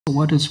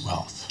What is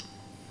wealth?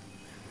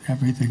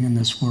 Everything in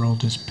this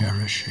world is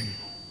perishing.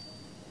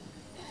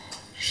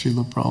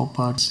 Srila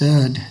Prabhupada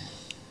said,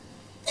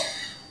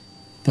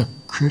 the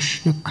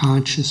Krishna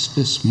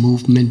consciousness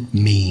movement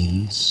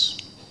means.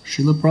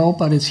 Srila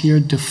Prabhupada is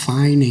here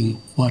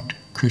defining what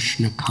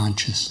Krishna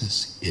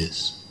consciousness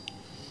is,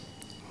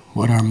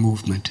 what our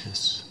movement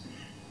is.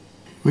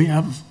 We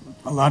have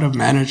a lot of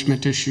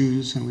management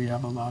issues and we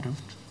have a lot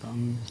of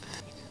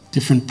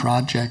different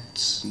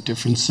projects and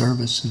different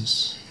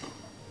services.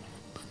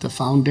 But the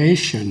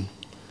foundation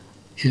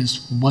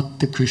is what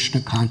the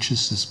Krishna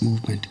consciousness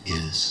movement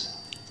is.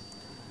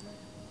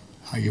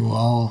 Are you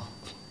all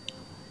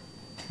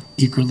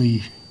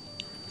eagerly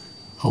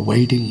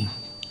awaiting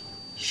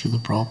Srila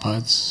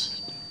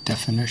Prabhupada's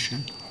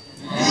definition?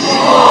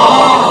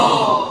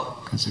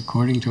 Because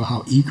according to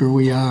how eager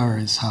we are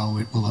is how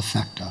it will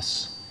affect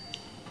us.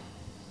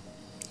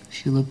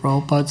 Srila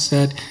Prabhupada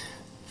said,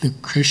 the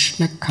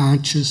Krishna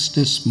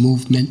consciousness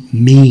movement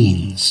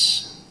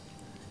means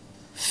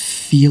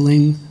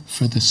feeling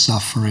for the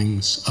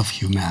sufferings of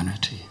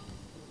humanity.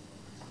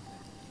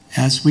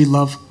 As we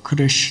love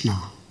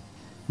Krishna,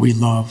 we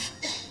love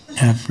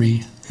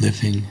every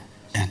living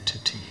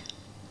entity.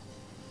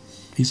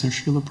 These are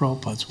Srila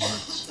Prabhupada's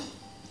words.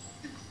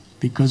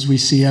 Because we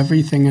see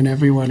everything and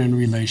everyone in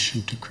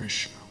relation to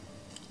Krishna.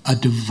 A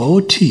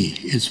devotee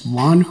is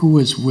one who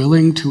is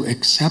willing to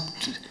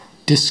accept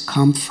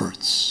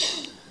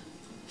discomforts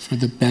for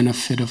the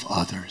benefit of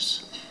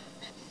others.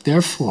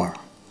 Therefore,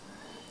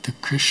 the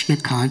Krishna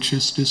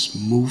consciousness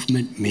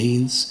movement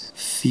means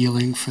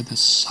feeling for the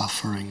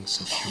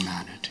sufferings of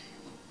humanity.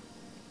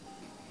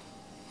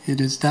 It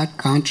is that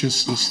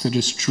consciousness that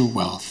is true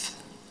wealth.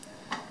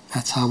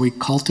 That's how we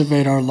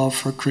cultivate our love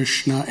for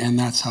Krishna, and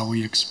that's how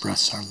we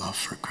express our love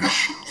for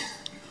Krishna.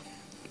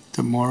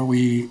 The more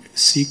we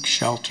seek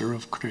shelter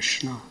of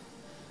Krishna,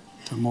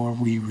 the more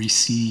we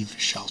receive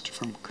shelter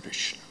from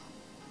Krishna.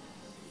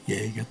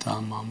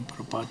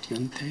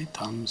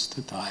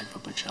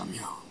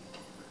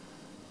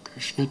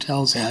 Krishna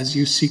tells, as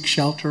you seek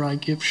shelter, I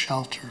give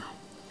shelter.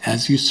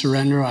 As you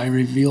surrender, I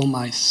reveal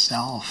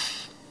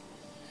myself.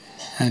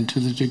 And to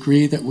the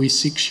degree that we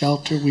seek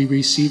shelter, we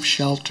receive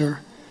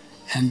shelter,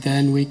 and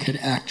then we could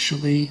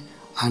actually,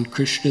 on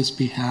Krishna's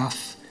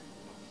behalf,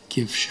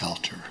 give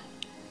shelter.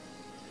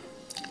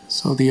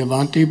 So the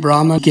Avanti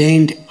Brahma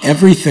gained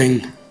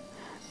everything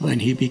when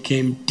he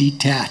became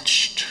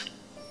detached.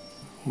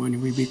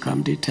 When we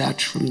become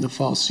detached from the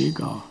false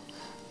ego,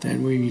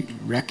 then we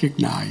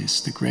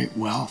recognize the great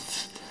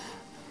wealth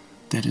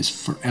that is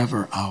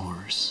forever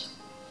ours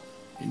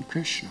in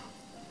Krishna.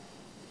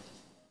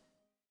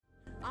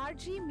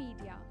 RG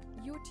Media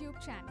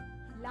YouTube channel.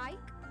 Like,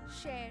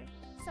 share,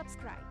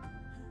 subscribe.